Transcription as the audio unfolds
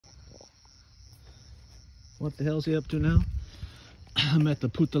What the hell's he up to now? I'm at the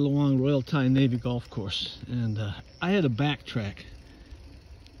Plutaluang Royal Thai Navy Golf Course, and I had to backtrack.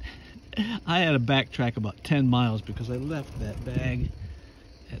 I had to backtrack about 10 miles because I left that bag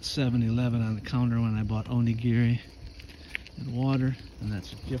at 7-Eleven on the counter when I bought onigiri and water, and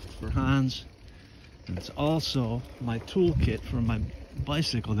that's a gift for Hans. And it's also my toolkit for my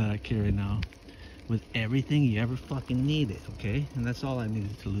bicycle that I carry now, with everything you ever fucking needed, okay? And that's all I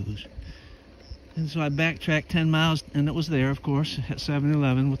needed to lose. And so I backtracked 10 miles, and it was there, of course, at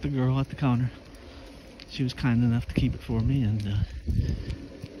 7-Eleven with the girl at the counter. She was kind enough to keep it for me, and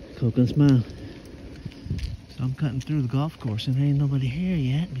Coke and smile. So I'm cutting through the golf course, and there ain't nobody here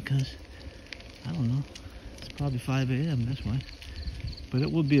yet because, I don't know, it's probably 5 a.m. this way. But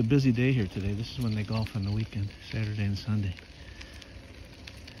it will be a busy day here today. This is when they golf on the weekend, Saturday and Sunday.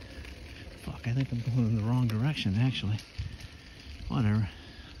 Fuck, I think I'm going in the wrong direction, actually. Whatever.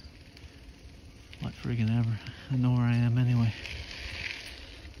 What friggin' ever. I know where I am anyway.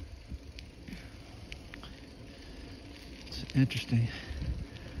 It's interesting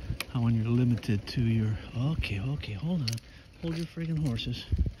how when you're limited to your... Okay, hold on. Hold your friggin' horses.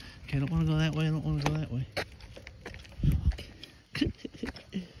 Okay, I don't want to go that way, I don't want to go that way. Fuck.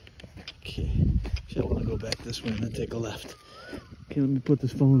 Okay, I want to go back this way and then take a left. Okay, let me put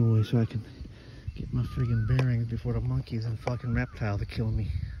this phone away so I can get my friggin' bearings before the monkeys and fucking reptile to kill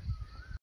me.